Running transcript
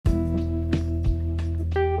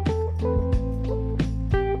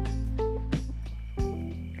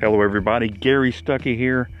Hello everybody, Gary Stuckey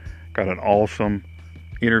here. Got an awesome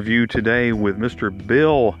interview today with Mr.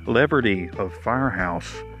 Bill Leverty of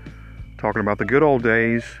Firehouse, talking about the good old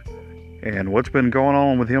days and what's been going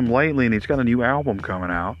on with him lately, and he's got a new album coming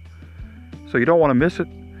out. So you don't want to miss it.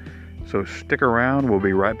 So stick around, we'll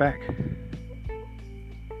be right back.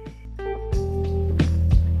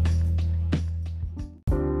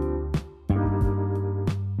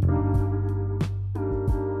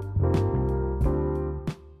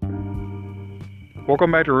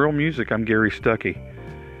 Welcome back to Real Music. I'm Gary Stuckey.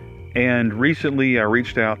 And recently I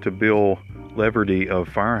reached out to Bill Leverty of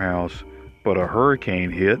Firehouse, but a hurricane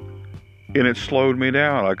hit and it slowed me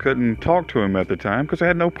down. I couldn't talk to him at the time because I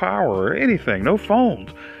had no power or anything, no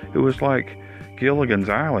phones. It was like Gilligan's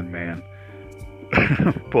Island, man.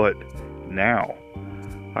 But now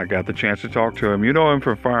I got the chance to talk to him. You know him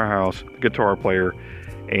from Firehouse, guitar player,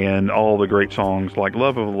 and all the great songs like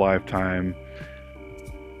Love of a Lifetime,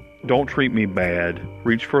 Don't Treat Me Bad,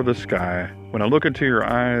 Reach for the Sky, When I Look Into Your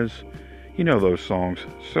Eyes. You know those songs,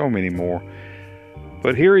 so many more.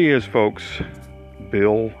 But here he is, folks,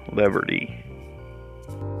 Bill Leverty.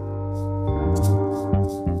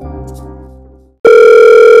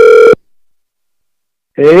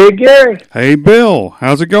 Hey, Gary. Hey, Bill.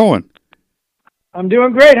 How's it going? I'm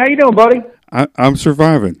doing great. How you doing, buddy? I'm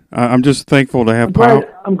surviving. I'm just thankful to have power.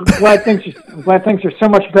 I'm glad things are so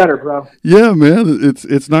much better, bro. Yeah, man.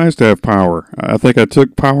 It's nice to have power. I think I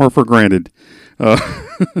took power for granted.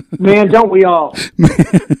 Man, don't we all?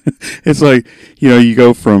 It's like, you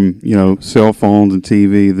go from, cell phones and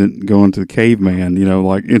TV, then going to the caveman,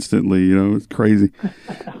 like instantly, it's crazy.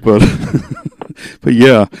 But, but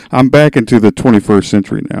yeah, I'm back into the 21st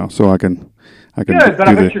century now, so I can good, but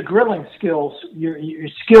I bet your grilling skills, your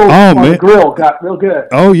skills on the grill got real good.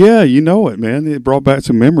 Oh, yeah, you know it, man. It brought back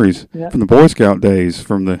some memories from the Boy Scout days,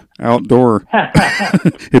 from the outdoor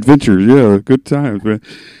adventures. Yeah, good times, man.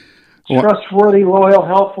 Trustworthy, loyal,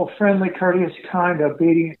 helpful, friendly, courteous, kind,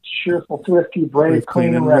 obedient, cheerful, thrifty, brave,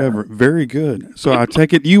 clean, and reverent. Very good. So I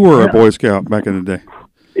take it you were a Boy Scout back in the day.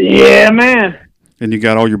 Yeah, man. And you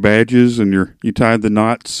got all your badges, and you tied the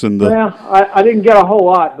knots and the. Well, I didn't get a whole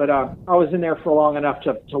lot, but I was in there for long enough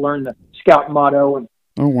to learn the Scout motto and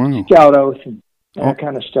Scout oath and that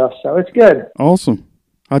kind of stuff. So it's good. Awesome.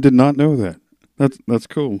 I did not know that. That's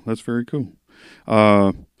cool. That's very cool.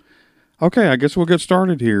 Okay, I guess we'll get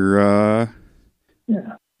started here.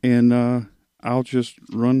 Yeah. And I'll just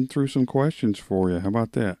run through some questions for you. How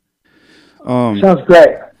about that? Sounds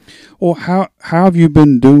great. Well, how have you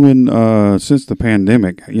been doing since the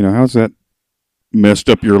pandemic? How's that messed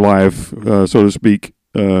up your life, so to speak,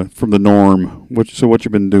 from the norm? What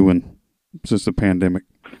you been doing since the pandemic?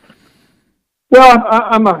 Well,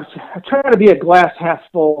 I try to be a glass half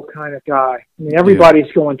full kind of guy. I mean,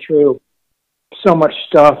 everybody's going through so much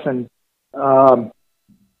stuff, and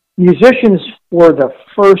musicians were the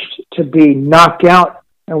first to be knocked out,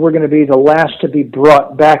 and we're going to be the last to be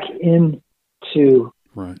brought back into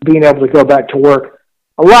being able to go back to work.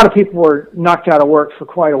 A lot of people were knocked out of work for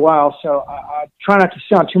quite a while, so I try not to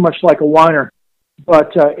sound too much like a whiner.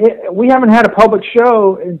 But we haven't had a public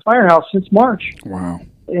show in Firehouse since March. Wow.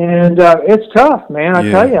 And it's tough, man, I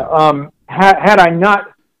tell you. Had I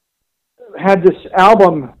not had this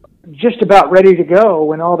album just about ready to go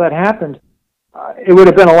when all that happened, it would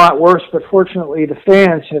have been a lot worse. But fortunately, the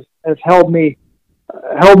fans have held me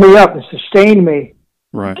up and sustained me.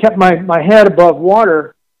 Right. Kept my head above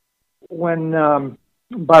water when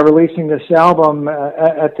by releasing this album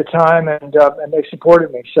at the time, and they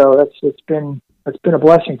supported me. So it's been a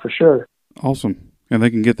blessing for sure. Awesome. And they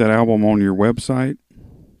can get that album on your website?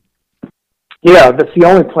 Yeah, that's the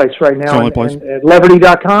only place right now. Only place? At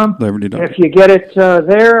Leverty.com. Leverty.com. If you get it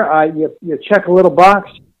there, you check a little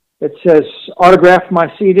box. It says autograph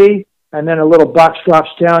my CD, and then a little box drops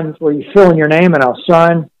down where you fill in your name, and I'll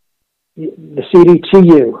sign the CD to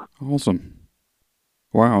you. Awesome.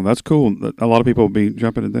 Wow, that's cool. A lot of people will be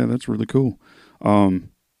jumping at that. That's really cool.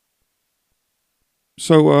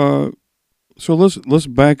 So let's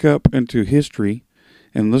back up into history,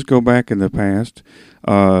 and let's go back in the past.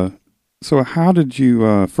 So how did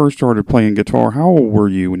you first started playing guitar? How old were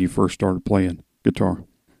you when you first started playing guitar?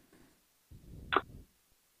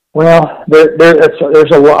 Well,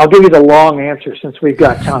 I'll give you the long answer since we've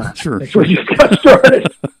got time. Sure. We just got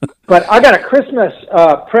started. But I got a Christmas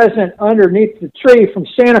present underneath the tree from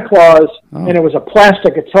Santa Claus, and it was a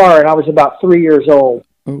plastic guitar, and I was about 3 years old.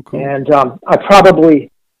 Oh, cool. And I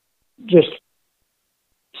probably just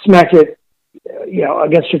smacked it,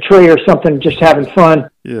 against a tree or something, just having fun.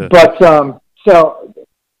 Yeah. But so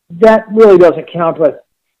that really doesn't count. But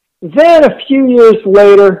then a few years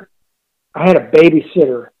later, I had a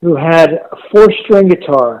babysitter who had a 4-string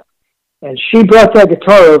guitar, and she brought that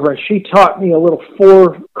guitar over and she taught me a little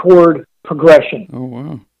 4-chord progression. Oh,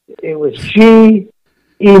 wow. It was G,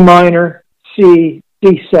 E minor, C,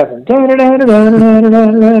 D7.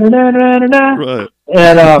 Right.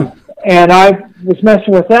 And I was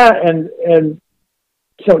messing with that, and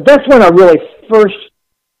so that's when I really first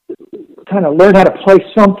kind of learned how to play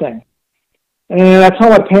something. And I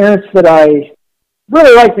told my parents that I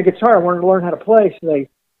really liked the guitar. I wanted to learn how to play, so they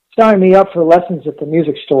signed me up for lessons at the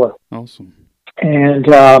music store. Awesome. And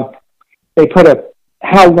they put a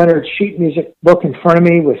Hal Leonard sheet music book in front of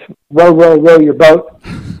me with Row, Row, Row Your Boat.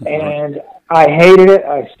 And I hated it.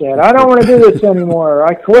 I said, I don't want to do this anymore.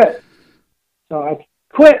 I quit. So I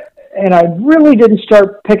quit, and I really didn't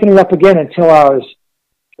start picking it up again until I was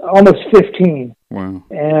almost 15. Wow.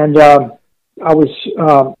 And I was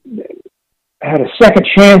had a second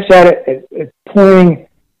chance at it, at playing,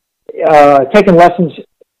 taking lessons.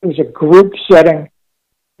 It was a group setting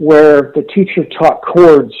where the teacher taught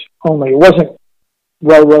chords only. It wasn't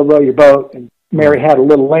Row, Row, Row Your Boat and Mary Had a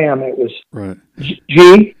Little Lamb. It was right.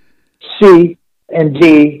 G, C, and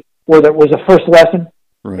D was the first lesson.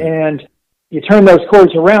 Right. And you turn those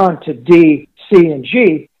chords around to D, C, and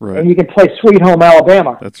G, right. and you can play Sweet Home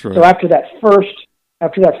Alabama. That's right. So after that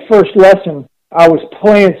first lesson, I was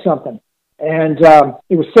playing something. And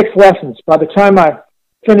it was 6 lessons. By the time I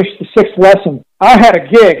finished the 6th lesson, I had a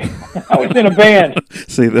gig. I was in a band.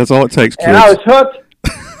 See, that's all it takes, kids. And I was hooked,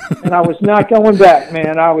 and I was not going back,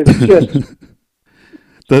 man. I was just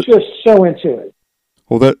so into it.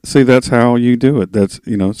 Well, that's how you do it. That's,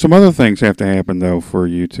 some other things have to happen though for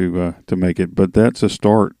you to make it, but that's a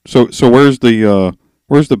start. So where's the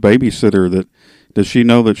babysitter does she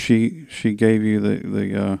know that she gave you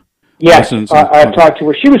the Yes, lessons? I talked to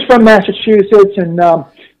her. She was from Massachusetts, and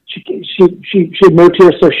she moved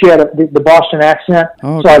here, so she had the Boston accent.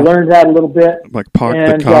 Oh, okay. So I learned that a little bit. Like park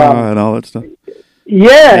the car and all that stuff.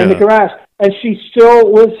 Yeah, in the garage. And she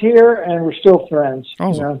still lives here, and we're still friends.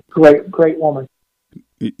 Awesome. Great woman.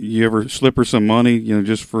 You ever slip her some money,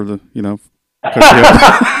 just for the, she don't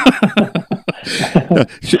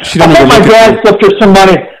I think my dad slipped her some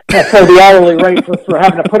money for the hourly rate for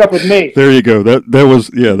having to put up with me. There you go. That's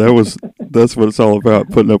what it's all about,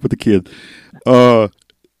 putting up with the kid.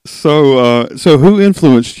 So who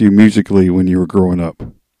influenced you musically when you were growing up?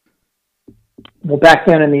 Well, back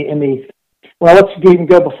then let's even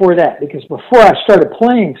go before that, because before I started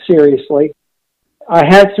playing seriously, I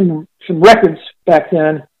had some records back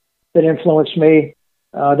then that influenced me.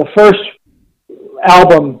 The first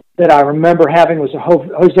album that I remember having was a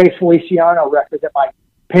Jose Feliciano record that my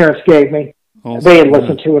parents gave me. Awesome. They had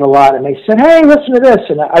listened to it a lot, and they said, "Hey, listen to this,"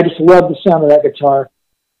 and I just loved the sound of that guitar.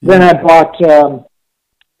 Yeah. Then I bought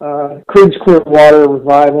Creedence Clearwater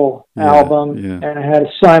Revival album, and I had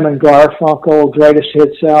a Simon Garfunkel Greatest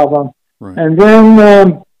Hits album. Right. And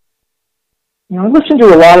then, I listened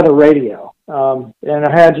to a lot of the radio. And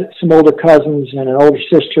I had some older cousins and an older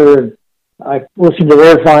sister, and I listened to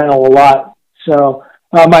their vinyl a lot. So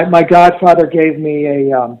my godfather gave me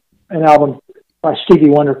an album by Stevie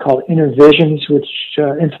Wonder called Inner Visions, which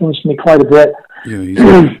influenced me quite a bit.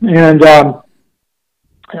 Yeah, and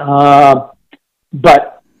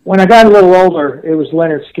but when I got a little older, it was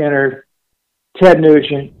Leonard Skinner, Ted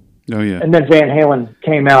Nugent, and then Van Halen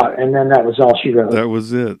came out, and then that was all she wrote. That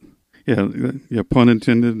was it. Yeah, pun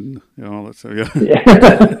intended, and all that stuff. Yeah.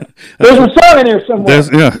 There's a song in there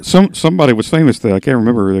somewhere. Somebody was famous there. I can't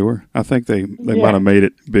remember who they were. I think they might have made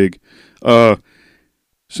it big.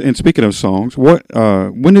 And speaking of songs,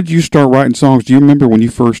 when did you start writing songs? Do you remember when you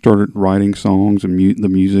first started writing songs and the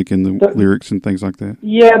music and the lyrics and things like that?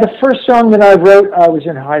 Yeah, the first song that I wrote, I was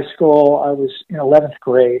in high school. I was in 11th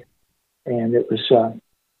grade, and it was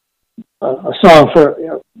a song for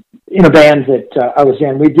in a band that I was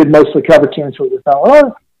in. We did mostly cover tunes. We thought,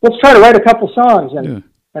 well, let's try to write a couple songs, and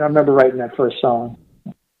I remember writing that first song.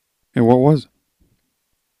 And what was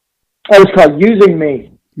it? It was called "Using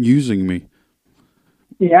Me." Using Me.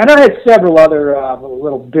 Yeah, and I had several other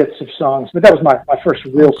little bits of songs, but that was my first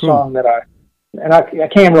real song that I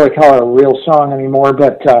can't really call it a real song anymore,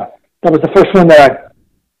 but that was the first one that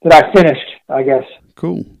I finished, I guess.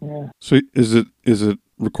 Cool. Yeah. So is it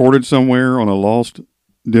recorded somewhere on a lost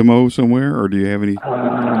demo somewhere, or do you have any?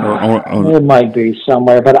 It might be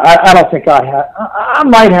somewhere, but I don't think I have. I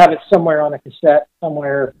might have it somewhere on a cassette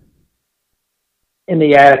somewhere in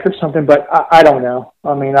the attic or something, but I don't know.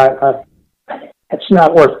 I mean, it's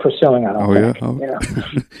not worth pursuing, I don't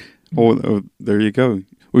think. Oh, there you go.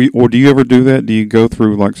 Or do you ever do that? Do you go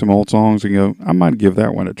through like some old songs and go, I might give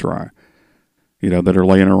that one a try, that are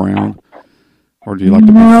laying around? or do you like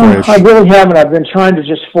to be fresh? I really haven't. I've been trying to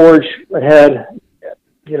just forge ahead,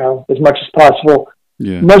 as much as possible.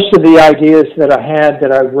 Yeah. Most of the ideas that I had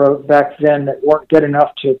that I wrote back then that weren't good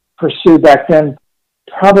enough to pursue back then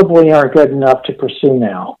probably aren't good enough to pursue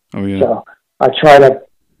now. Oh, yeah. So I try to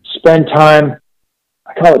spend time,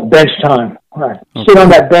 I call it bench time. I sit on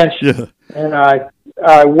that bench and I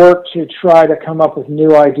work to try to come up with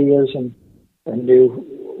new ideas and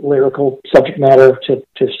new lyrical subject matter to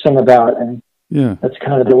sing about. And that's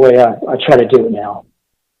kind of the way I try to do it now.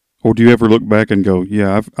 Or do you ever look back and go,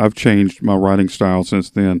 yeah, I've changed my writing style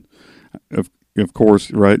since then? Of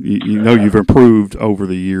course, right? You know you've improved over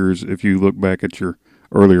the years if you look back at your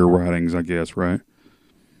earlier writings, I guess, right?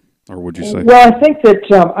 Or would you say? Well, I think that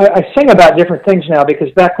I sing about different things now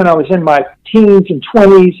because back when I was in my teens and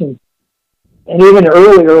 20s and even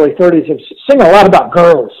early 30s, I was singing a lot about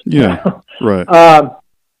girls. Yeah, right.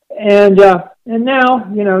 And now,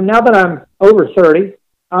 now that I'm over 30,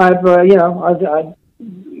 I've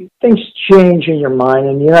things change in your mind,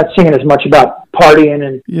 and you're not singing as much about partying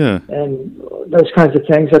and those kinds of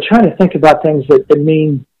things. I try to think about things that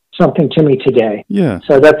mean something to me today. Yeah.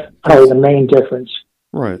 So that's probably the main difference.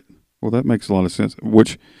 Right. Well, that makes a lot of sense.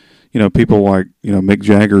 Which, people like, Mick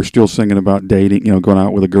Jagger are still singing about dating, going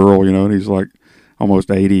out with a girl, and he's like almost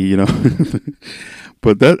 80,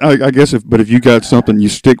 But that, I guess, if you got something, you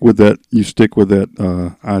stick with that. You stick with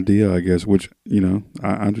that idea, I guess. Which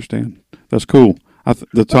I understand. That's cool.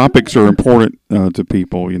 The topics are important to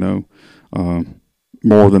people,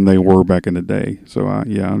 more than they were back in the day. So I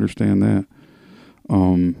understand that.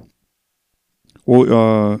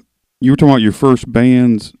 You were talking about your first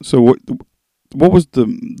bands. So what was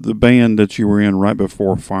the band that you were in right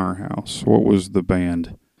before Firehouse? What was the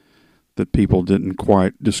band that people didn't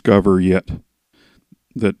quite discover yet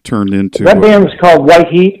that turned into? That band was called White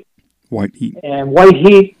Heat. White Heat. And White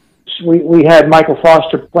Heat, we had Michael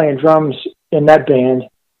Foster playing drums in that band,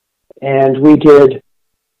 and we did,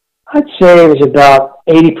 I'd say it was about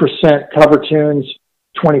 80% cover tunes,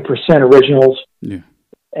 20% originals. Yeah.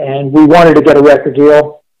 And we wanted to get a record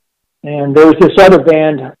deal. And there was this other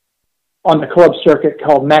band on the club circuit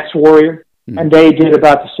called Max Warrior, and they did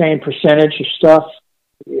about the same percentage of stuff,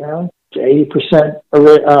 80%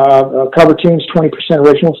 cover tunes, 20%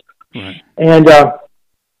 originals. Right. And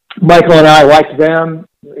Michael and I liked them,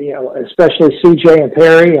 especially CJ and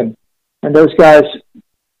Perry, and those guys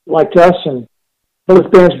liked us, and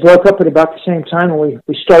both bands broke up at about the same time, and we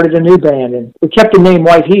started a new band, and we kept the name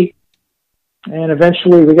White Heat, and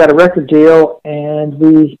eventually we got a record deal, and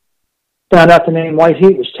we found out the name White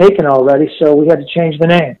Heat was taken already, so we had to change the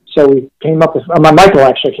name. So we came up with, Michael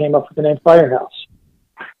actually came up with the name Firehouse.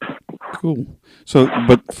 Cool. So,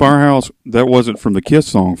 but Firehouse, that wasn't from the Kiss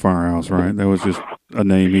song Firehouse, right? That was just a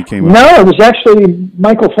name he came up with. No, it was actually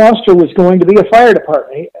Michael Foster was going to be a fire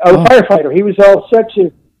department, firefighter. He was all set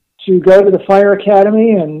to go to the fire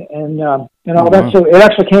academy and all that. Wow. So it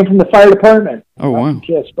actually came from the fire department. Oh, wow.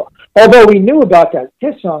 Kiss. Although we knew about that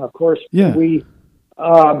Kiss song, of course, we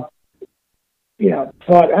thought,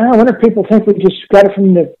 I wonder if people think we just got it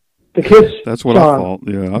from the Kiss. That's what song. I thought.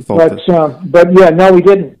 Yeah, I thought that. But yeah, no, we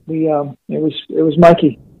didn't. It was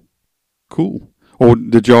Mikey. Cool. Or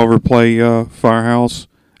did y'all ever play Firehouse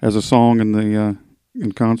as a song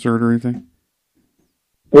in concert or anything?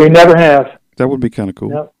 We never have. That would be kind of cool.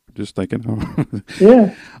 Nope. Just thinking.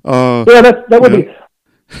 Yeah. That would be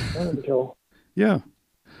cool. Yeah.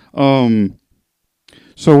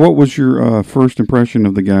 So what was your first impression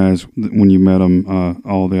of the guys when you met them,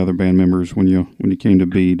 all the other band members, when you came to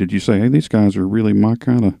be? Did you say, hey, these guys are really my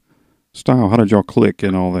kind of style? How did y'all click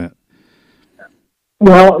and all that?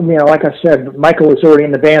 Well, like I said, Michael was already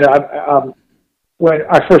in the band. When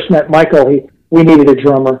I first met Michael, we needed a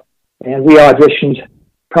drummer, and we auditioned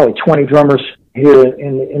probably 20 drummers here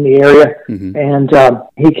in the area. Mm-hmm. And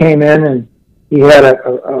he came in, and he had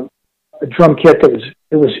a drum kit that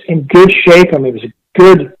was in good shape. I mean, it was a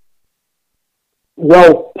good,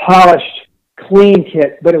 well-polished, clean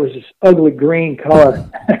kit, but it was this ugly green color.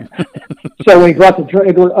 So when he brought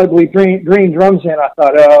the ugly green drums in, I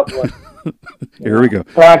thought, oh, boy. Here we go.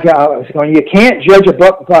 I was going, you can't judge a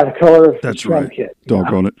book by the color of the drum kit.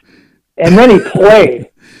 Doggone it. And then he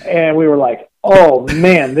played, and we were like, oh,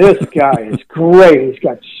 man, this guy is great. He's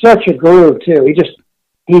got such a groove, too.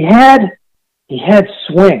 He had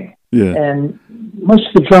swing. Yeah. And most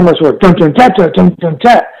of the drummers were dum dum tat dum dum dum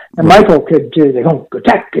tat, and Michael could do the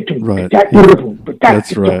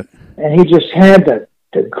That's right. And he just had the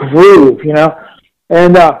groove,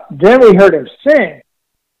 And then we heard him sing,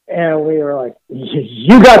 and we were like,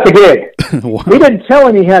 "You got the gig." Wow. We didn't tell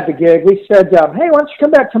him he had the gig. We said, "Hey, why don't you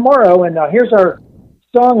come back tomorrow? And here's our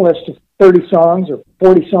song list of 30 songs or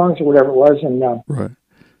 40 songs or whatever it was, and right.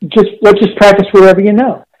 let's just practice whatever you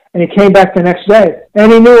know. And he came back the next day,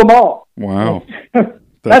 and he knew them all. Wow.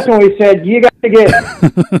 That's when we said, you got to get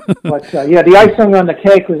it. But, yeah, the icing on the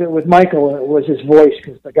cake was with Michael. It was his voice,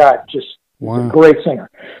 because the guy just was a great singer.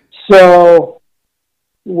 So,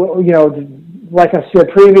 you know, like I said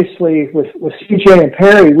previously, with CJ and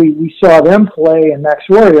Perry, we saw them play in Max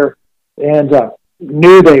Warrior and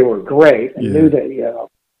knew they were great and knew they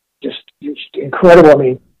just incredible. I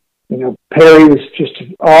mean, you know, Perry was just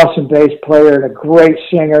an awesome bass player and a great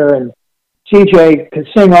singer, and CJ could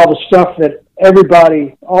sing all the stuff that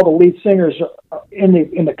everybody, all the lead singers in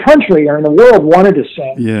the country or in the world wanted to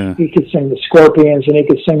sing. Yeah. He could sing the Scorpions, and he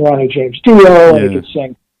could sing Ronnie James Dio, and he could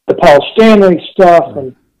sing the Paul Stanley stuff,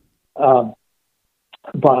 and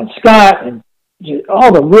Bon Scott, and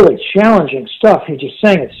all the really challenging stuff. He just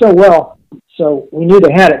sang it so well. So we knew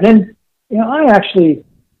they had it. And then, you know, I actually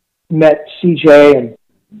met CJ and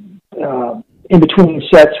in between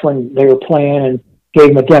sets when they were playing, and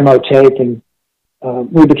gave him a demo tape, and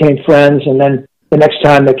we became friends. And then the next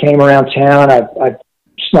time they came around town, I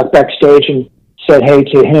snuck backstage and said hey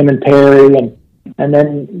to him and Perry, and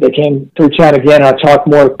then they came through town again. I talked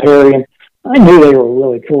more with Perry, and I knew they were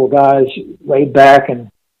really cool guys, laid back and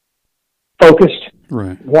focused,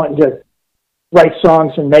 right, wanting to write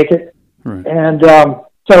songs and make it. Right. And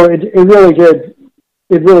so it really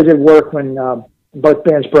did work when both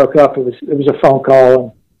bands broke up. It was a phone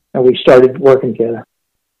call, and we started working together.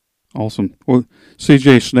 Awesome. Well,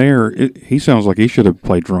 CJ Snare, he sounds like he should have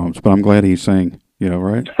played drums, but I'm glad he sang. You know,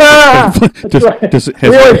 right? That's right.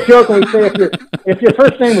 We always joke when we say if your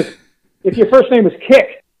first name was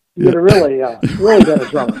Kick, you would have really been a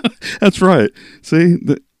drummer. That's right. See,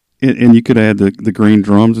 and you could add the green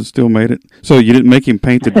drums and still made it. So you didn't make him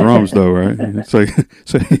paint the drums, though, right? So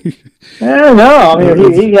no. I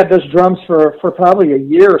mean, he had those drums for probably a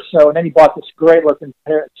year or so, and then he bought this great looking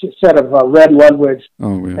set of red Ludwigs.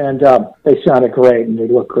 Oh, yeah. And they sounded great, and they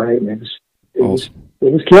looked great, and it was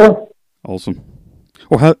killer. Awesome.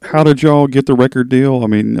 Well, how did y'all get the record deal? I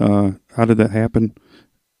mean, how did that happen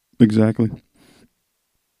exactly?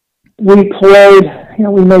 We played, you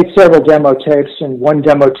know, we made several demo tapes, and one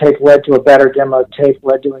demo tape led to a better demo tape,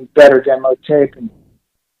 led to a better demo tape, and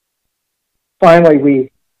finally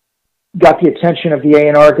we got the attention of the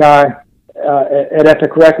A&R guy at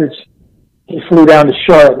Epic Records. He flew down to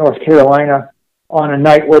Charlotte, North Carolina on a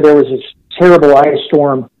night where there was this terrible ice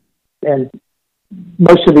storm, and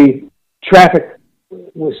most of the traffic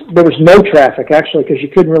there was no traffic, actually, because you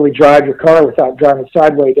couldn't really drive your car without driving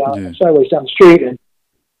sideways down the street, and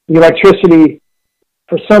the electricity,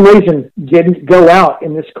 for some reason, didn't go out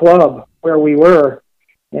in this club where we were.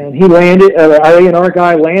 And he landed, our A&R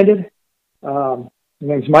guy landed. His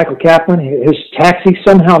name's Michael Kaplan. His taxi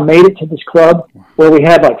somehow made it to this club where we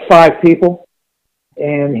had like 5 people.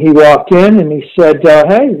 And he walked in and he said,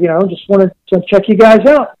 hey, you know, just wanted to check you guys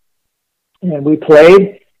out. And we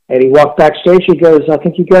played. And he walked backstage. He goes, I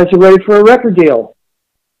think you guys are ready for a record deal.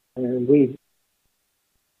 And we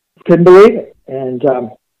couldn't believe it. And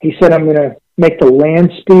he said, I'm going to make the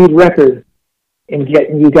land speed record and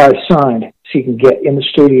getting you guys signed so you can get in the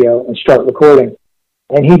studio and start recording.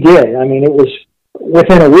 And he did. I mean, it was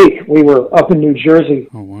within a week. We were up in New Jersey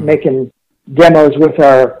making demos with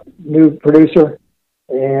our new producer,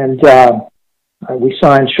 and we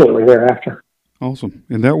signed shortly thereafter. Awesome.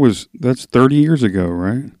 And that's 30 years ago,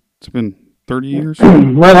 right? It's been 30 years?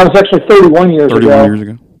 Well, that was actually 31 years ago. 31 years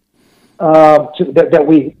ago. That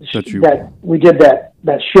we did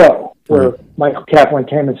that show where Michael Kaplan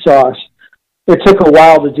came and saw us. It took a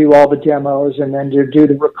while to do all the demos and then to do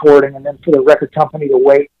the recording, and then for the record company to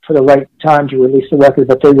wait for the right time to release the record.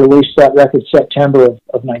 But they released that record September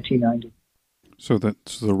of 1990. So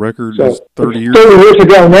that's the record is 30 years. 30 years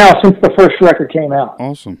ago now, since the first record came out.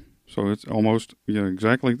 Awesome. So it's almost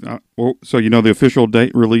exactly. Well, so the official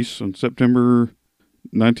date release in September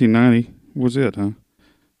 1990 was it, huh?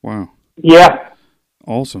 Wow. Yeah.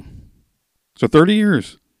 Awesome. So 30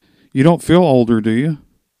 years. You don't feel older, do you?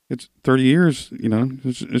 It's 30 years,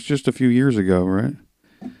 it's just a few years ago, right?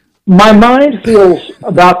 My mind feels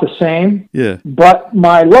about the same. Yeah. But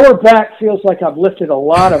my lower back feels like I've lifted a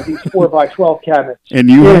lot of these 4x12 cabinets and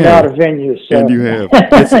you in have. And out of venues. So. And you have.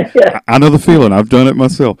 I know the feeling. I've done it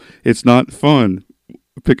myself. It's not fun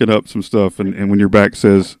picking up some stuff and when your back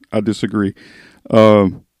says, I disagree.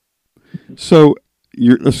 So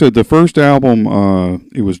the first album,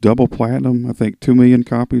 it was double platinum. I think 2 million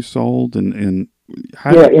copies sold, and in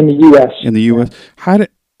the U.S. In the U.S., yeah.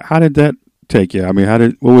 How did that take you? I mean,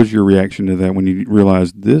 what was your reaction to that when you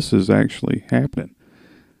realized this is actually happening?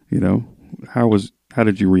 How was How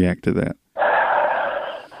did you react to that?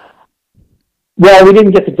 Well, we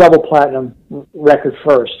didn't get the double platinum record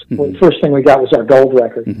first. The first thing we got was our gold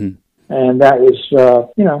record. And that was, I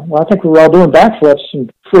think we were all doing backflips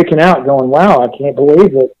and freaking out, going, wow, I can't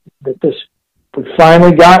believe that we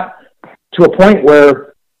finally got to a point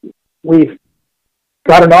where we've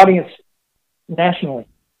got an audience nationally.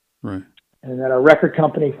 Right. And that our record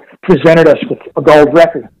company presented us with a gold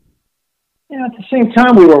record. And at the same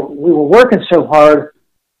time, we were working so hard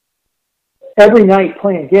every night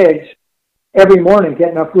playing gigs, every morning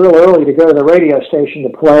getting up real early to go to the radio station to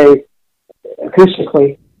play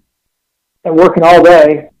acoustically, and working all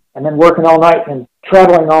day, and then working all night, and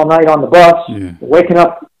traveling all night on the bus, waking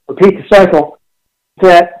up, repeat the cycle,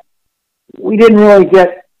 that we didn't really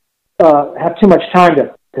have too much time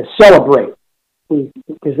to celebrate.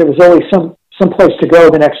 Because there was always some place to go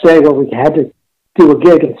the next day where we had to do a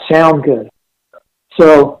gig and sound good.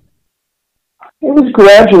 So it was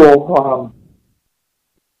gradual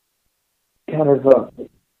kind of a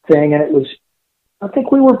thing, and I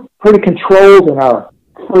think we were pretty controlled in our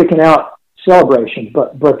freaking out celebration.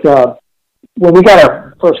 But when we got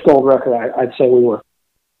our first gold record, I'd say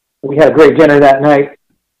we had a great dinner that night.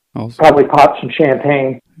 Awesome. Probably popped some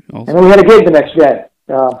champagne, awesome. And then we had a gig the next day.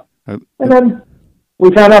 And then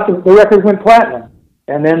we found out the record went platinum,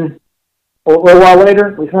 and then a little while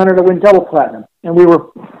later, we found out it went double platinum, and we were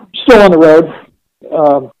still on the road,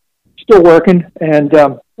 still working, and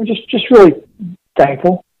we're just really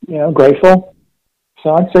thankful, grateful.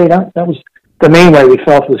 So I'd say that was the main way we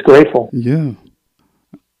felt, was grateful. Yeah,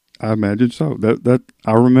 I imagine so. That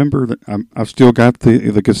I remember that I've still got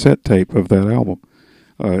the cassette tape of that album.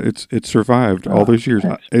 It's survived all those years.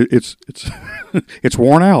 It's it's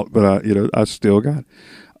worn out, but I still got it.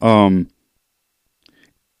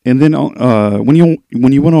 And then when you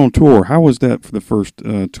went on tour, how was that for the first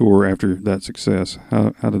tour after that success?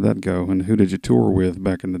 How did that go, and who did you tour with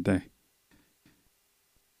back in the day?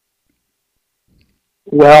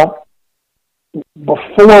 Well,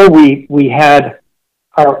 before we had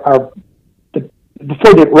before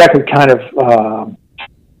the record kind of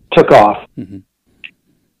took off, the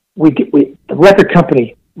record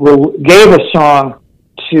company gave a song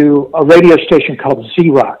to a radio station called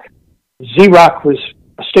Z-Rock. Z-Rock was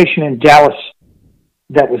a station in Dallas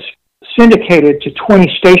that was syndicated to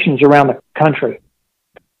 20 stations around the country.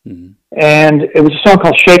 And it was a song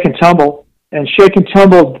called Shake and Tumble, and Shake and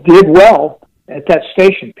Tumble did well at that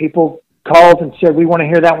station. People called and said, we want to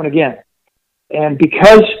hear that one again. And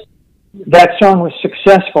because that song was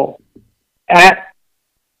successful at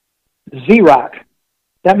Z-Rock,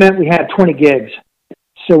 that meant we had 20 gigs.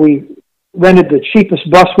 So we rented the cheapest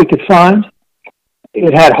bus we could find.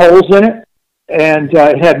 It had holes in it, and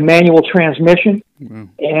it had manual transmission. Wow.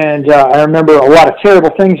 And I remember a lot of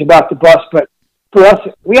terrible things about the bus, but for us,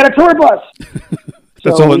 we had a tour bus.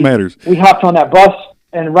 That's all that matters. We hopped on that bus,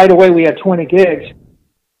 and right away we had 20 gigs.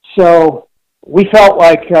 So we felt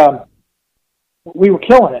like we were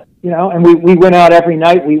killing it, and we went out every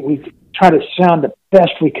night. We tried to sound the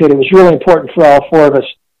best we could. It was really important for all four of us.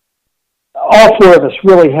 All four of us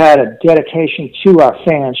really had a dedication to our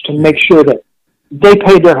fans to make sure that they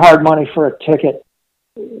paid their hard money for a ticket.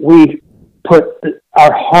 We put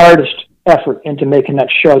our hardest effort into making that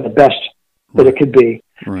show the best that it could be.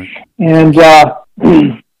 Right. And,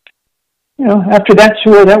 after that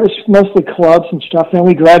tour, that was mostly clubs and stuff. Then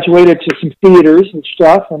we graduated to some theaters and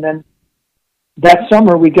stuff. And then that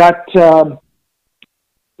summer we got the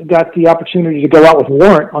opportunity to go out with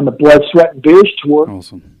Warrant on the Blood, Sweat, and Beers tour.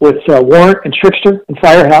 Awesome. With Warrant and Trickster and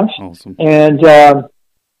Firehouse. Awesome. And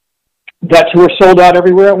that tour sold out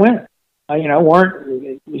everywhere it went.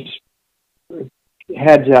 Warrant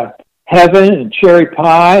had Heaven and Cherry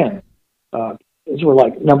Pie, and those were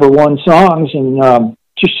like #1 songs, and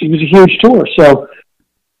it was a huge tour. So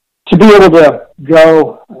to be able to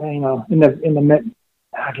go,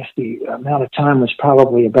 I guess the amount of time was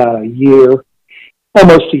probably about a year,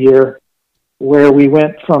 almost a year, where we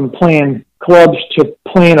went from playing clubs to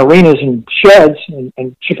playing arenas and sheds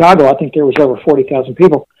in Chicago. I think there was over 40,000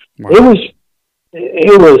 people. Wow.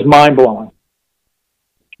 It was mind blowing.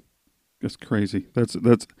 That's crazy. That's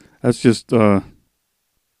just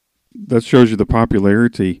that shows you the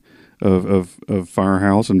popularity of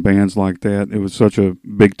Firehouse and bands like that. It was such a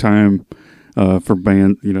big time for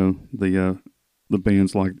band, the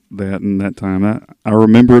bands like that in that time. I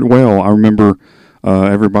remember it well. I remember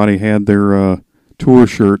everybody had their tour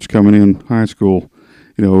shirts coming in high school,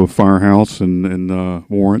 Firehouse and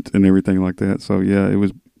Warrant and everything like that. So yeah, it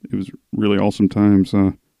was really awesome times.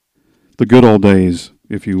 The good old days,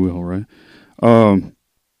 if you will, right?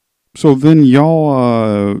 So then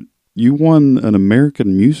y'all you won an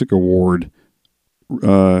American Music Award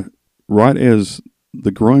right as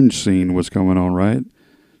the grunge scene was coming on, right?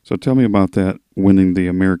 So tell me about that, winning the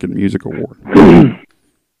American Music Award.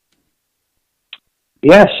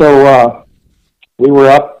 Yeah, so we were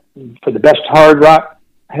up for the best hard rock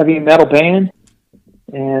heavy metal band,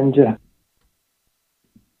 and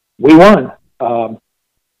we won.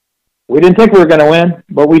 We didn't think we were going to win,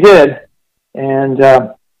 but we did, and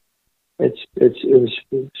it was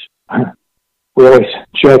we always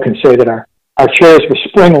joke and say that our chairs were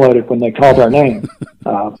spring loaded when they called our name.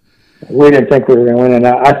 We didn't think we were going to win, and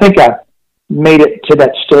I think I made it to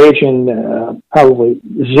that stage in probably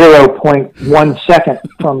 0.1 second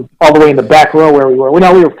from all the way in the back row where we were. Well,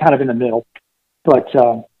 no, we were kind of in the middle, but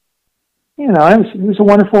it was a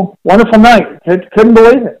wonderful night. I couldn't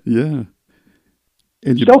believe it. Yeah,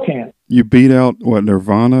 and still can't. You beat out what,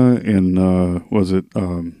 Nirvana and was it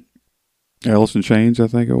Alice in Chains? I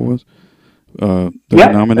think it was.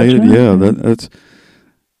 Nominated. That's right. Yeah, that's.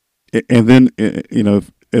 And then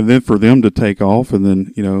and then for them to take off, and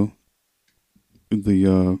then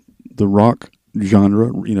the rock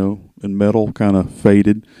genre, and metal kind of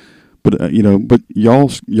faded, but but y'all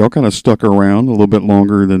kind of stuck around a little bit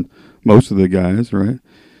longer than most of the guys, right?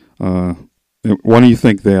 Why do you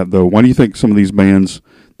think that, though? Why do you think some of these bands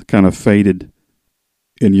kind of faded,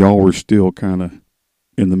 and y'all were still kind of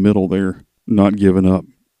in the middle there, not giving up?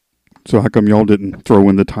 So how come y'all didn't throw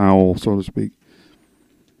in the towel, so to speak?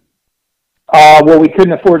 Well, we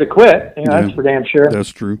couldn't afford to quit. That's for damn sure. That's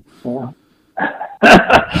true. Yeah.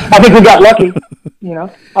 I think we got lucky.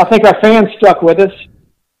 I think our fans stuck with us,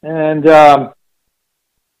 and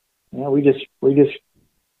we just.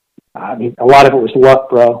 I mean, a lot of it was luck,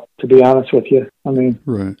 bro. To be honest with you, I mean,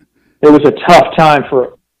 right. It was a tough time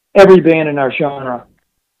for every band in our genre,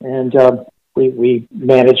 and we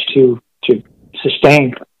managed to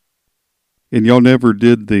sustain. And y'all never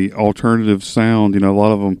did the alternative sound. A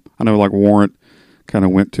lot of them, I know, like Warrant kind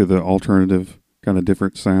of went to the alternative kind of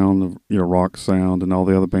different sound of, rock sound and all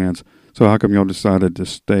the other bands. So how come y'all decided to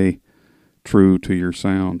stay true to your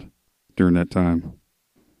sound during that time?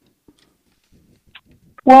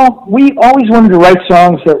 Well, we always wanted to write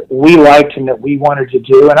songs that we liked and that we wanted to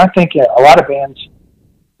do. And I think a lot of bands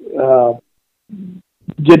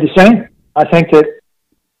did the same. I think that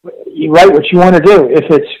you write what you want to do. If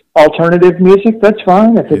it's alternative music, that's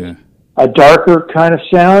fine. If it's a darker kind of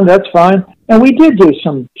sound, that's fine. And we did do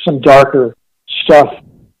some darker stuff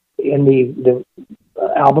in the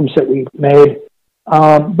albums that we made.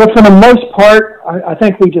 But for the most part, I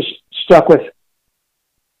think we just stuck with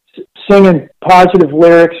singing positive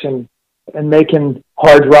lyrics and making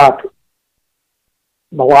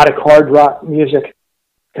melodic hard rock music.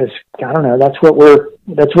 Because I don't know, that's what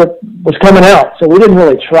was coming out. So we didn't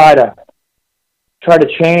really try to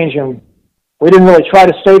change, and we didn't really try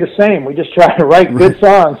to stay the same. We just tried to write good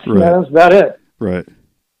songs. Right. That's about it. Right.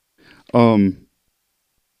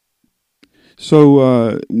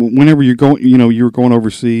 So whenever you're going, you were going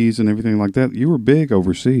overseas and everything like that. You were big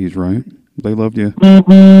overseas, right? They loved you.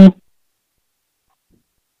 Mm-hmm.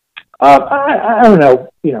 I don't know,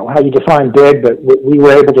 how you define big, but we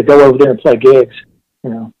were able to go over there and play gigs.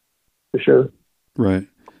 For sure. Right.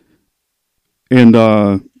 And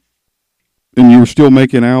you were still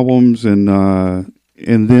making albums, and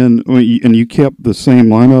then you kept the same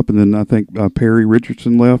lineup, and then I think Perry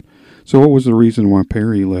Richardson left. So what was the reason why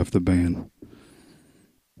Perry left the band?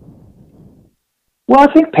 Well,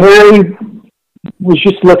 I think Perry was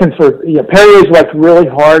just looking for, Perry is like really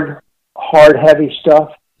hard, heavy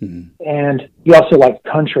stuff, and he also liked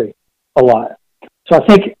country a lot. So I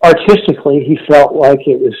think artistically he felt like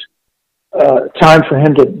it was time for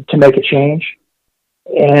him to make a change.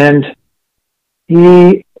 And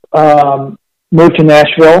he moved to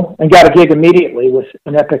Nashville and got a gig immediately with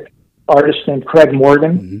an epic artist named Craig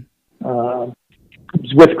Morgan.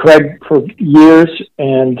 Was with Craig for years,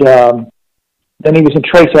 and then he was in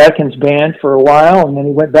Trace Adkins' band for a while, and then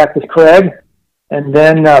he went back with Craig. And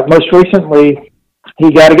then most recently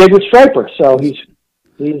he got a gig with Stryper. So he's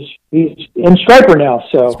in Stryper now,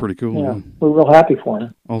 so that's pretty cool. Yeah, we're real happy for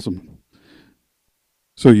him. Awesome.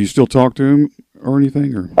 So you still talk to him or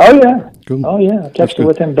anything? Or? Oh yeah, cool. Oh yeah, I texted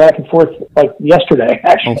with him back and forth like yesterday,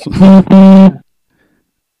 actually. Awesome.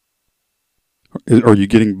 Are you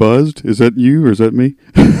getting buzzed? Is that you or is that me?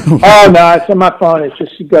 Oh no, it's on my phone. It's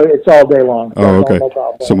just it's all day long. So okay.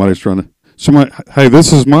 Somebody's trying to. Hey,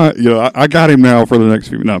 this is my. I got him now for the next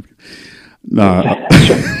few. No. But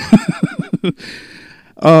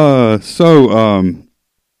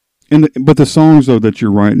the songs though that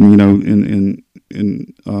you're writing,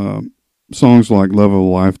 in songs like "Love of a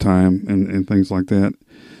Lifetime" and things like that,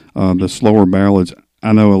 the slower ballads.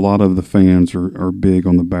 I know a lot of the fans are big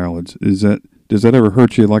on the ballads. Does that ever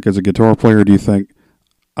hurt you, like as a guitar player? Do you think,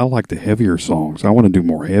 I like the heavier songs, I want to do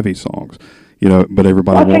more heavy songs, but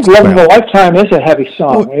everybody wants I think Love of a Lifetime is a heavy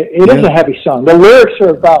song. It is a heavy song. The lyrics are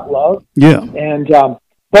about love. Yeah. And,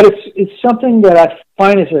 but it's something that I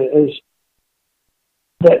find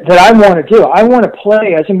that I want to do. I want to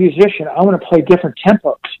play, as a musician, I want to play different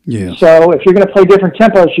tempos. Yeah. So if you're going to play different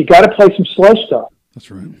tempos, you got to play some slow stuff. That's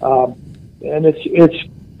right. And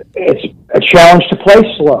it's a challenge to play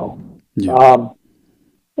slow. Yeah.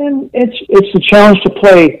 And it's a challenge to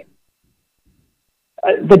play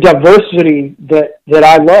the diversity that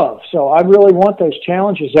I love. So I really want those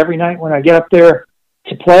challenges every night when I get up there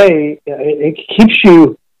to play. It keeps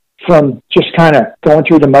you from just kind of going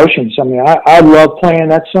through the motions. I mean, I love playing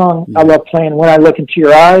that song. Yeah. I love playing When I Look Into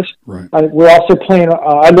Your Eyes. Right. We're also playing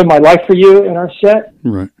I Live My Life for You in our set.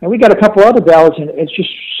 Right. And we got a couple other ballads, and it's just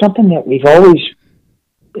something that we've always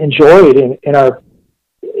enjoyed in our,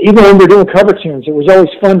 even when we're doing cover tunes, it was always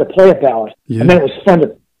fun to play a ballad. Yeah. And then it was fun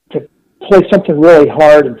to play something really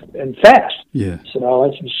hard and fast. Yeah. So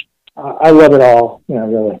it's just, I love it all,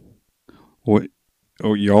 really. What?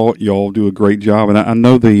 Oh, y'all do a great job, and I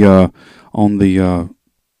know on the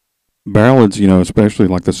ballads, especially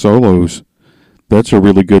like the solos, that's a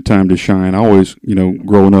really good time to shine. I always,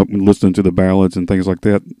 growing up and listening to the ballads and things like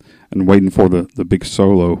that, and waiting for the big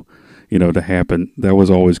solo, to happen. That was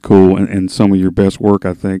always cool, and some of your best work,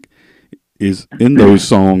 I think, is in those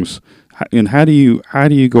songs. And how do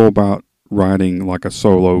you go about writing like a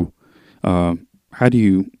solo? How do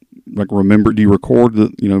you remember? Do you record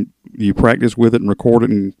do you practice with it and record it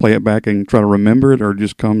and play it back and try to remember it, or it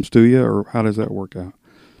just comes to you, or how does that work out?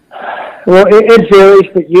 Well, it varies,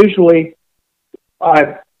 but usually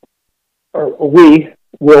we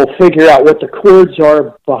will figure out what the chords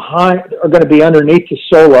are going to be underneath the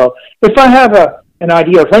solo. If I have an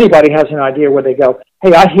idea, if anybody has an idea where they go,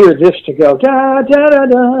 hey, I hear this to go da da da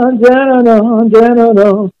da da da da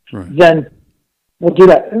da, right, then we'll do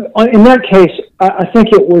that. In that case, I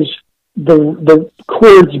think it was the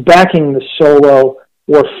chords backing the solo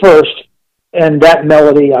were first, and that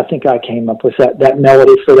melody, I think I came up with that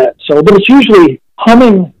melody for that solo. But it's usually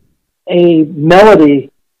humming a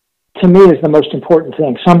melody, to me, is the most important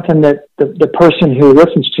thing. Something that the person who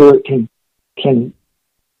listens to it can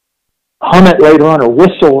hum it later on, or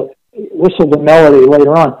whistle the melody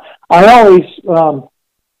later on. I always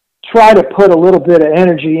try to put a little bit of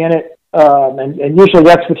energy in it, and usually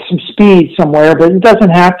that's with some speed somewhere, but it doesn't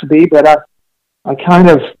have to be. But I kind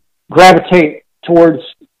of gravitate towards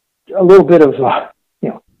a little bit of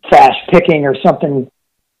fast picking or something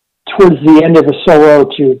towards the end of the solo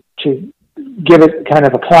to give it kind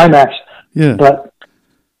of a climax. Yeah. But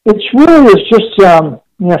it's really is just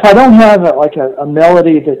if I don't have a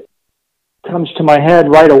melody that comes to my head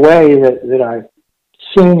right away that I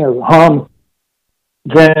sing or hum,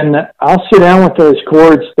 then I'll sit down with those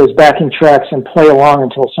chords, those backing tracks, and play along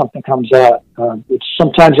until something comes out.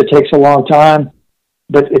 Sometimes it takes a long time,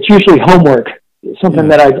 but it's usually homework. It's something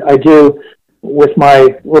that I do with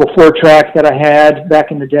my little 4-track that I had back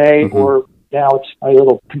in the day, mm-hmm, or now it's my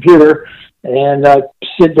little computer, and I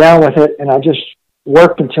sit down with it and I just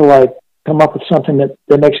work until I come up with something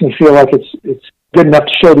that makes me feel like it's good enough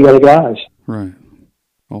to show the other guys. Right.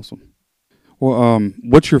 Awesome. Well,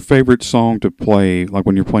 what's your favorite song to play, like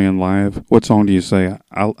when you're playing live? What song do you say,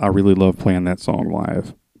 I really love playing that song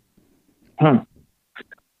live?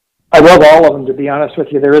 I love all of them, to be honest with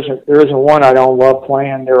you. There isn't one I don't love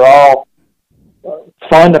playing. They're all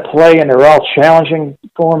fun to play, and they're all challenging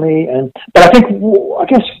for me. But I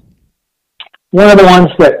guess one of the ones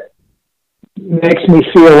that makes me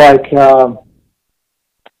feel like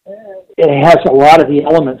it has a lot of the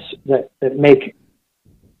elements that make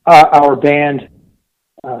our band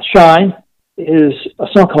shine is a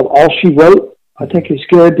song called All She Wrote. I think is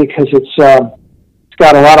good because it's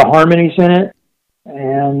got a lot of harmonies in it,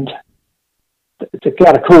 and it's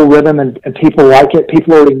got a cool rhythm, and people like it.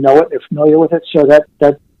 People already know it; they're familiar with it, so that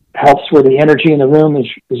helps where the energy in the room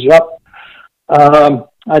is up.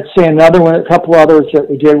 I'd say another one, a couple others that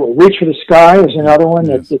we did. Reach for the Sky is another one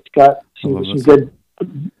that's got some good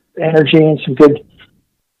energy and some good.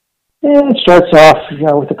 Yeah, it starts off,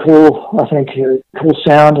 with a cool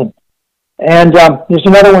sound, and there's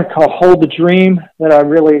another one called Hold the Dream that I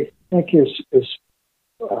really think is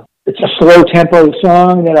it's a slow tempo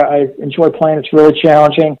song that I enjoy playing. It's really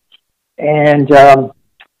challenging, and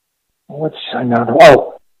what's another?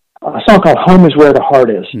 Oh, a song called Home Is Where the Heart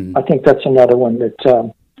Is. Mm-hmm. I think that's another one that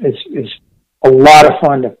is a lot of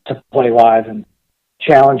fun to play live and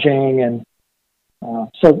challenging, and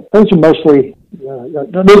so those are mostly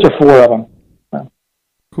those are 4 of them.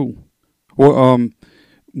 Cool. Well,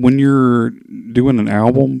 when you're doing an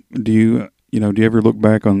album, do you ever look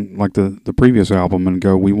back on like the previous album and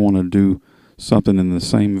go, we want to do something in the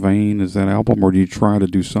same vein as that album, or do you try to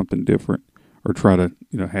do something different, or try to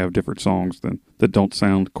have different songs that don't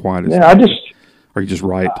sound quite as? Yeah, or you just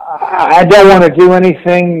write? I don't want to do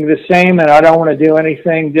anything the same, and I don't want to do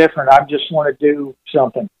anything different. I just want to do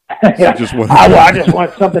something. I just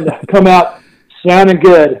want something to come out sounding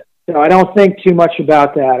good. I don't think too much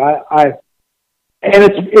about that. And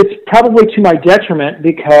it's probably to my detriment,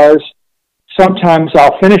 because sometimes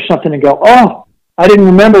I'll finish something and go, oh, I didn't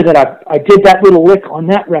remember that I did that little lick on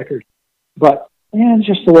that record. But it's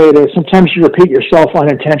just the way it is. Sometimes you repeat yourself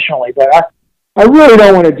unintentionally. But I really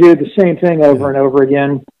don't want to do the same thing over and over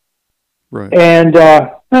again. Right. And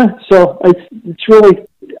so it's really,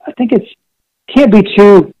 I think can't be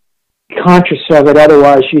too conscious of it.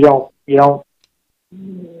 Otherwise,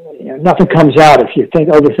 nothing comes out if you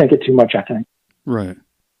overthink it too much, I think. Right.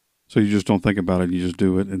 So you just don't think about it. You just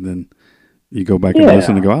do it, and then you go back and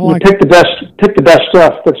listen and go, I like pick the best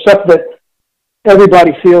stuff, the stuff that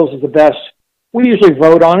everybody feels is the best. We usually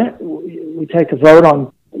vote on it. We take a vote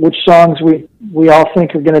on which songs we all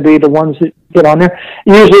think are going to be the ones that get on there.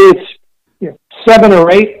 Usually it's 7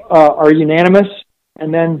 or 8 are unanimous,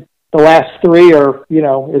 and then the last 3 are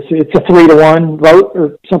it's a 3-1 vote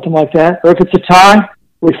or something like that. Or if it's a tie,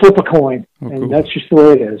 we flip a coin, and cool. That's just the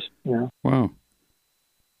way it is. Wow.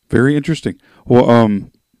 Very interesting. Well,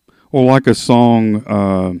 like a song,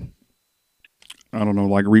 I don't know,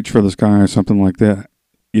 like "Reach for the Sky" or something like that.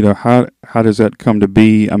 How does that come to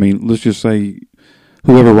be? I mean, let's just say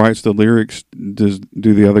whoever writes the lyrics,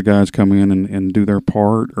 do the other guys come in and do their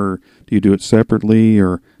part, or do you do it separately,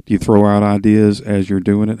 or do you throw out ideas as you're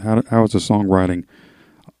doing it? How is the songwriting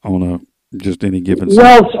on just any given song?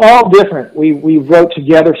 Well, it's all different. We wrote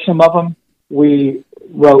together some of them. We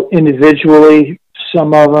wrote individually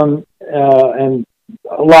some of them, and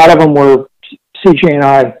a lot of them were CJ and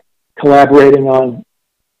I collaborating on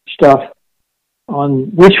stuff. On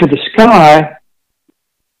 "Reach for the Sky,"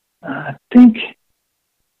 I think,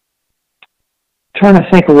 trying to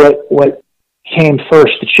think of what came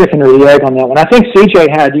first, the chicken or the egg on that one. I think CJ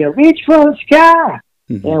had, "Reach for the Sky,"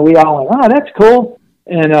 mm-hmm. And we all went, "Oh, that's cool."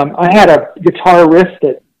 And I had a guitar riff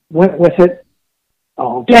that went with it.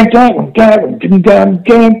 Oh, right.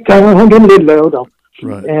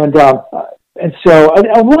 And so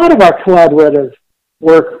a lot of our collaborative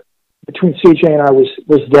work between CJ and I was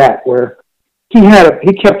that, where he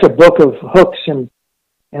kept a book of hooks, and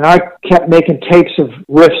I kept making tapes of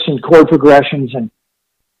riffs and chord progressions, and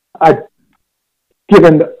I'd give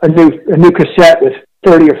him a new cassette with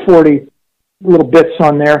 30 or 40 little bits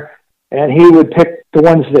on there, and he would pick the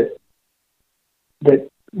ones that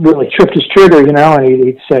really tripped his trigger, and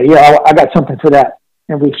he'd say, "Yeah, I got something for that,"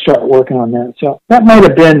 and we'd start working on that. So that might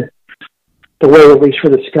have been the way "Reach for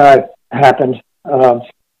the Sky" happened,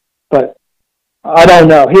 but I don't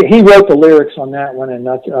know. He wrote the lyrics on that one, and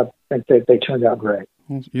I think they turned out great.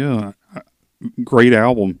 Well, yeah, great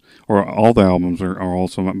album, or all the albums are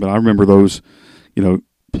awesome. But I remember those,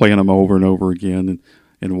 playing them over and over again,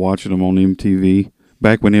 and watching them on MTV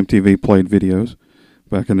back when MTV played videos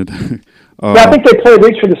back in the day. I think they played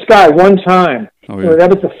 "Reach for the Sky" one time. Oh, yeah. That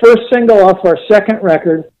was the first single off our second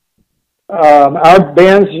record. Our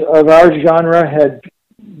bands of our genre had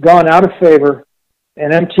gone out of favor,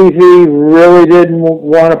 and MTV really didn't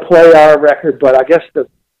want to play our record, but I guess the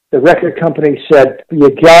record company said, "You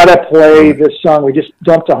gotta play this song. We just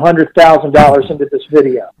dumped $100,000 into this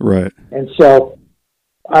video." Right. And so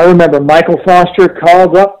I remember Michael Foster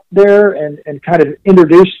called up there and kind of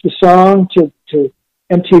introduced the song to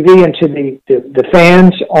MTV and to the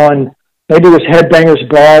fans on, maybe it was Headbangers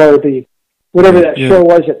Ball, or whatever that show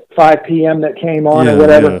was at 5 p.m. that came on, or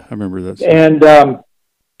whatever. Yeah, I remember that. And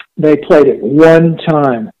they played it one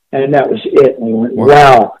time, and that was it. And we went,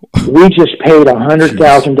 wow, we just paid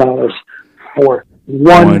 $100,000 for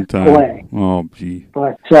one play. Oh, gee.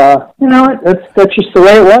 But, that's just the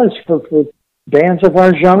way it was for bands of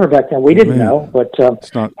our genre back then. We didn't know, but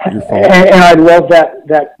it's not your fault. And I love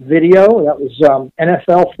that video. That was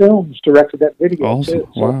NFL Films directed that video. Awesome. Too.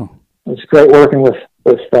 So wow. It was great working with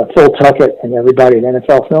Phil Tuckett and everybody at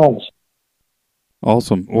NFL Films.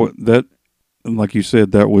 Awesome. Well, that, like you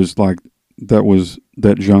said, that was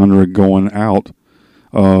that genre going out.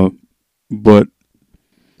 But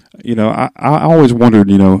I always wondered,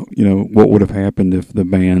 what would have happened if the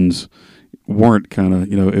bands weren't kind of,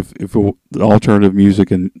 if the alternative music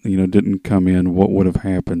and didn't come in, what would have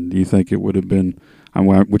happened? Do you think it would have been,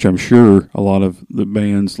 which I'm sure a lot of the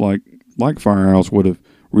bands like Firehouse would have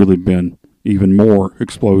really been even more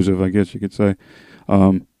explosive, I guess you could say.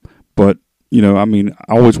 But I mean,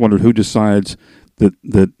 I always wondered who decides that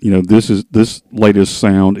this latest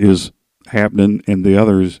sound is happening and the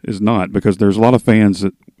others is not, because there's a lot of fans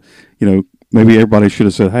that maybe everybody should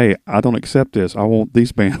have said, hey, I don't accept this. I want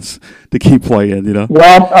these bands to keep playing,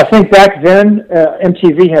 Well, I think back then,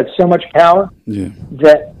 MTV had so much power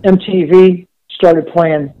that MTV started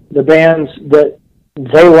playing the bands that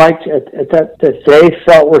they liked that they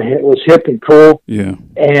felt was hip and cool. Yeah.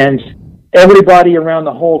 And everybody around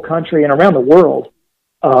the whole country and around the world,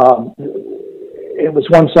 it was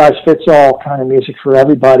one size fits all kind of music for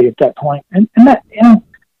everybody at that point. And that,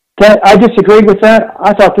 that I disagreed with that.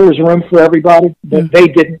 I thought there was room for everybody, but they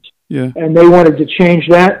didn't. Yeah. And they wanted to change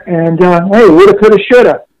that. And, hey, woulda, coulda,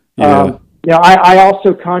 shoulda. Yeah. I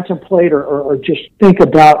also contemplate or just think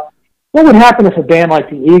about what would happen if a band like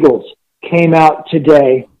the Eagles came out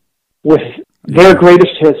today with their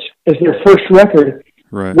greatest hits as their first record.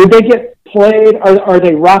 Right. Would they get played? Are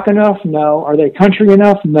they rock enough? No. Are they country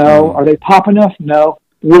enough? No. Are they pop enough? No.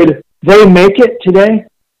 Would they make it today?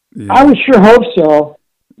 Yeah. I would sure hope so,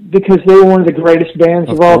 because they were one of the greatest bands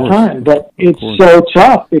of all time. But it's so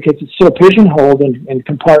tough because it's so pigeonholed and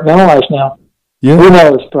compartmentalized now. Yeah. Who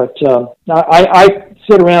knows? But I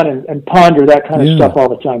sit around and ponder that kind of stuff all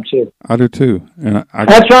the time, too. I do, too. And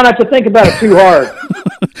I try not to think about it too hard.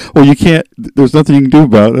 Well, you can't. There's nothing you can do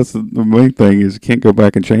about it. That's the main thing, is you can't go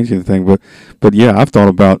back and change anything. But yeah, I've thought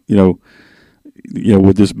about,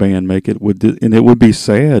 would this band make it? And it would be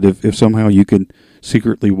sad if somehow you could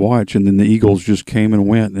secretly watch, and then the Eagles just came and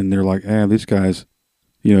went, and they're like, these guys,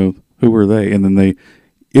 who are they? And then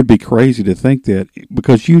it'd be crazy to think that,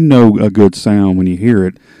 because a good sound when you hear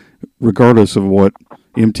it, regardless of what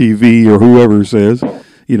MTV or whoever says,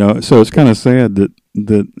 so it's kind of sad that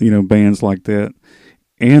bands like that.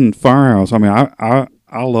 And Firehouse, I mean, I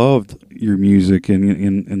loved your music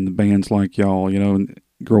and the bands like y'all, and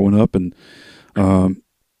growing up, and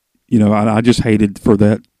I just hated for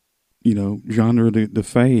that genre to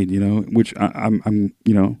fade, which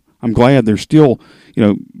I'm glad there's still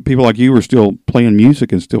people like you are still playing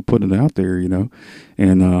music and still putting it out there,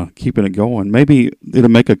 and keeping it going. Maybe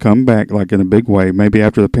it'll make a comeback, like in a big way, maybe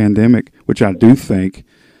after the pandemic, which I do think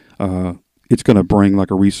it's going to bring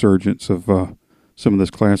like a resurgence of some of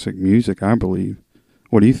this classic music, I believe.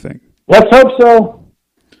 What do you think? Let's hope so.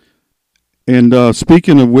 And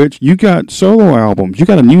speaking of which, you got solo albums. You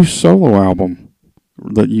got a new solo album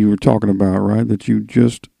that you were talking about, right? That you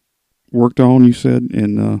just worked on, you said?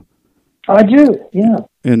 And I do, yeah.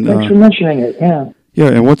 And thanks for mentioning it, yeah. Yeah,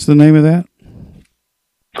 and what's the name of that?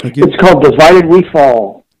 Again? It's called Divided We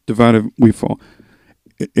Fall. Divided We Fall.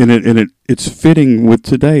 And it's fitting with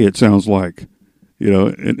today, it sounds like.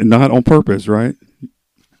 And not on purpose, right?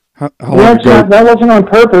 That wasn't on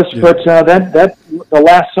purpose, but that the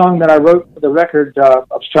last song that I wrote for the record, I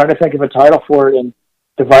was trying to think of a title for it, and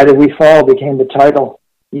Divided We Fall became the title.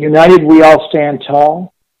 United we all stand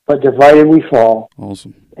tall, but divided we fall.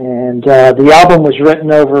 Awesome. And the album was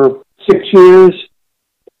written over 6 years,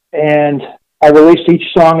 and I released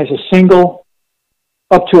each song as a single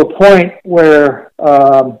up to a point where,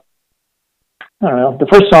 I don't know, the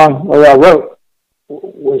first song that I wrote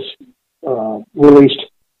was released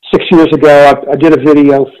 6 years ago. I did a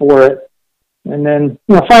video for it. And then,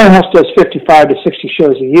 Firehouse does 55 to 60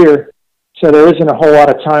 shows a year, so there isn't a whole lot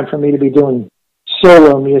of time for me to be doing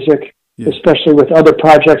solo music, especially with other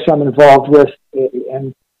projects I'm involved with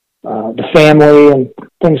and the family and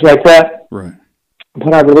things like that. Right.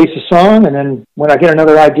 But I release a song, and then when I get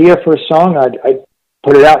another idea for a song, I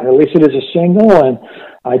put it out and release it as a single. And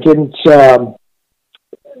I didn't, I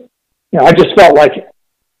just felt like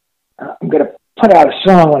I'm going to put out a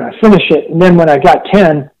song when I finish it, and then when I got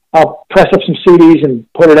 10, I'll press up some CDs and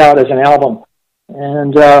put it out as an album.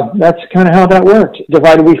 And that's kind of how that worked.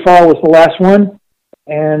 Divided We Fall was the last one,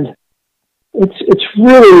 and it's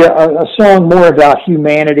really a song more about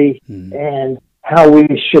humanity and how we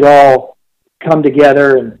should all come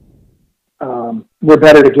together, and we're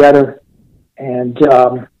better together, and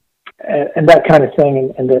that kind of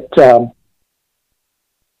thing, and that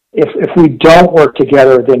if we don't work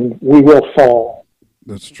together, then we will fall.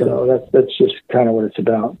 That's true. So that's just kind of what it's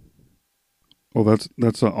about. Well, that's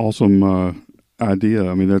an awesome idea.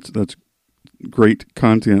 I mean, that's great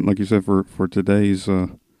content, like you said, for today's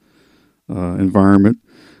environment.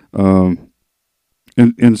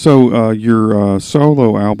 And so your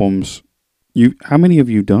solo albums, how many have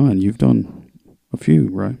you done? You've done a few,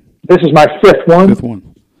 right? This is my fifth one. Fifth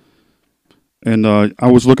one. And I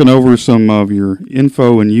was looking over some of your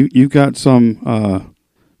info, and you got some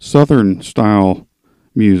Southern style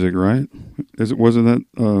music, right? Wasn't that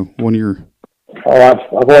one of your I've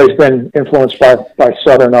always been influenced by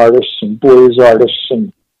Southern artists and blues artists,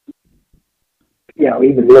 and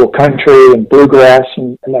even a little country and bluegrass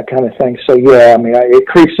and that kind of thing. So yeah, I mean, it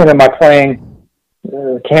creeps into my playing.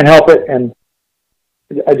 Can't help it, and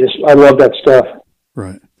I love that stuff.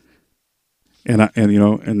 Right. And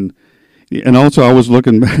also I was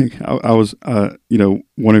looking back. I was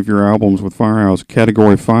one of your albums with Firehouse,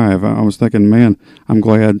 Category 5. I was thinking, man, I'm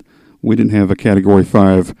glad we didn't have a Category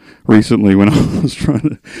 5 recently when I was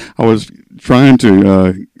trying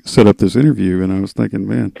to set up this interview, and I was thinking,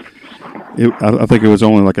 man, I think it was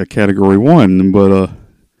only like a Category 1,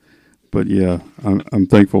 but yeah, I'm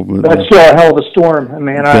thankful. But, that's still a hell of a storm. I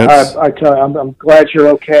mean, I'm glad you're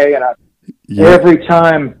okay, and every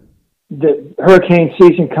time the hurricane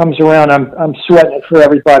season comes around, I'm sweating it for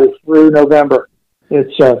everybody through November.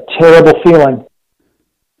 It's a terrible feeling.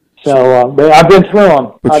 So I've been through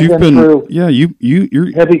them. But you're heavy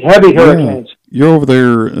hurricanes. You're over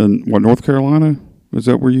there in North Carolina? Is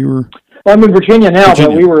that where you were? Well, I'm in Virginia now,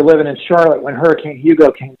 but we were living in Charlotte when Hurricane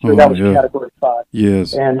Hugo came through. That was Category 5.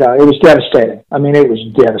 Yes. And it was devastating. I mean, it was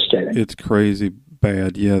devastating. It's crazy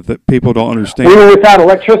bad, yeah, that people don't understand. We were without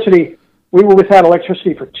electricity.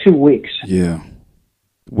 For 2 weeks. Yeah.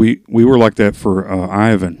 We were like that for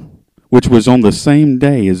Ivan, which was on the same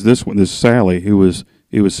day as this one, this Sally, it was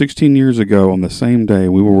 16 years ago on the same day.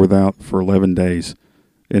 We were without for 11 days.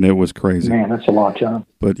 And it was crazy. Man, that's a lot, John.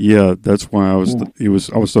 But yeah, that's why I was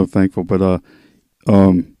so thankful. But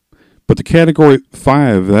the Category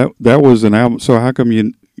 5, that was an album. So how come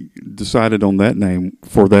you decided on that name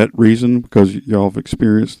for that reason? Because y'all have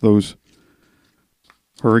experienced those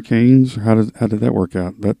hurricanes? How did that work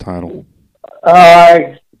out? That title?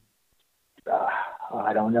 I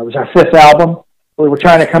don't know. It was our 5th album. We were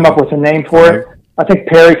trying to come up with a name for it. I think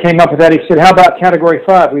Perry came up with that. He said, "How about Category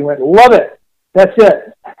 5?" We went, "Love it." That's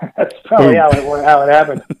it. That's probably how it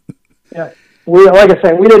happened. Yeah, like I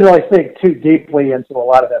said, we didn't really think too deeply into a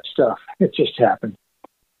lot of that stuff. It just happened.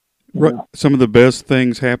 Right. Some of the best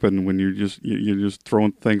things happen when you're just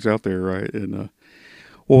throwing things out there, right? And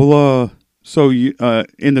so you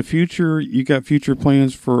in the future, you got future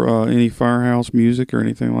plans for any Firehouse music or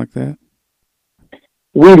anything like that?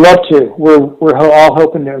 We'd love to. We're all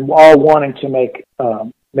hoping and all wanting to make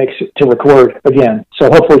to record again. So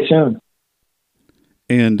hopefully soon.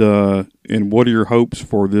 And what are your hopes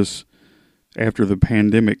for this after the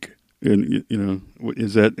pandemic? And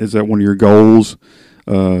is that one of your goals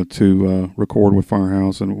to record with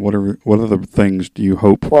Firehouse? And what other things do you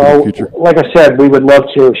hope for the future? Like I said, we would love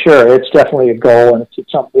to. Sure, it's definitely a goal, and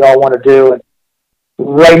it's something we all want to do. And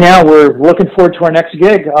right now, we're looking forward to our next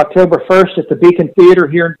gig, October 1st at the Beacon Theater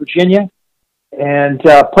here in Virginia, and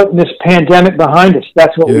putting this pandemic behind us.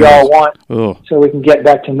 That's what we all want, so we can get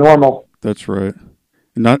back to normal. That's right.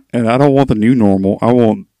 And I don't want the new normal. I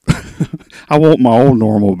want I want my old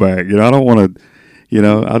normal back. I don't want to.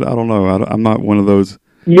 I don't know. I'm not one of those.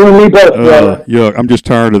 You and me both, brother. Yeah, I'm just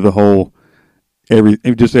tired of the whole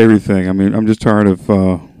everything. I mean, I'm just tired of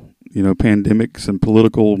pandemics and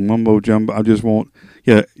political mumbo jumbo. I just want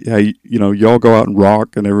y'all go out and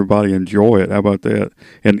rock and everybody enjoy it. How about that?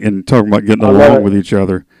 And talking about getting along with each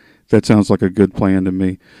other. That sounds like a good plan to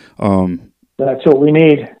me. That's what we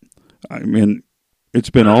need. I mean, it's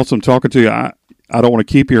been awesome talking to you. I don't want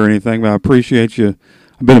to keep you or anything, but I appreciate you.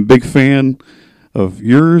 I've been a big fan of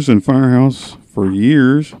yours and Firehouse for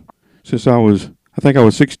years, since I think I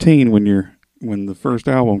was 16 when the first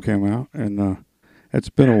album came out, and it's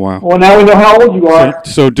been a while. Well, now we know how old you are.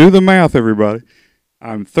 So do the math, everybody.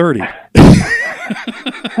 I'm 30.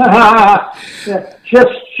 just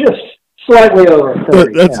slightly over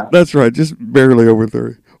 30. That's right, just barely over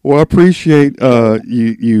 30. Well, I appreciate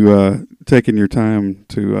you taking your time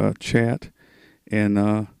to chat,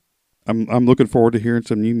 and I'm looking forward to hearing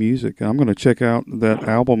some new music. I'm going to check out that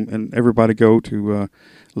album, and everybody go to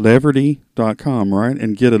Leverty.com, right,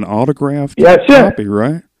 and get an autographed copy,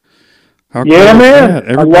 right? How cool man.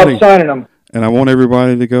 That? I love signing them. And I want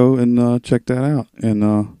everybody to go and check that out, and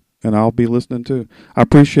I'll be listening too. I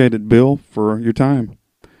appreciate it, Bill, for your time.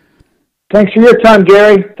 Thanks for your time,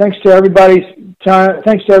 Gary. Thanks to everybody's time.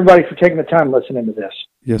 Thanks to everybody for taking the time listening to this.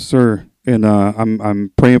 Yes, sir. And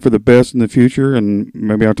I'm praying for the best in the future, and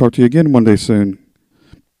maybe I'll talk to you again one day soon.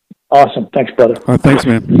 Awesome. Thanks, brother. All right, thanks,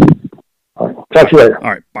 man. All right. Talk to you later.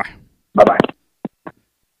 All right, bye. Bye-bye.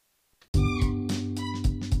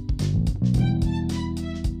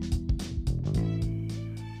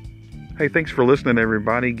 Hey, thanks for listening,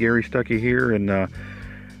 everybody. Gary Stuckey here, and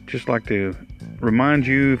just like to remind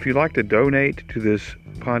you, if you'd like to donate to this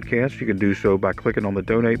podcast, you can do so by clicking on the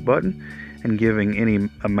donate button and giving any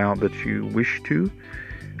amount that you wish to.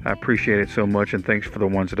 I appreciate it so much, and thanks for the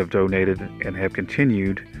ones that have donated and have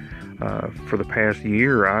continued for the past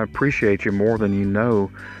year. I appreciate you more than you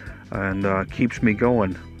know, and keeps me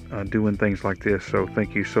going doing things like this. So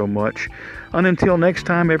thank you so much. And until next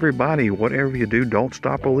time, everybody, whatever you do, don't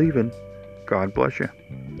stop believing. God bless you.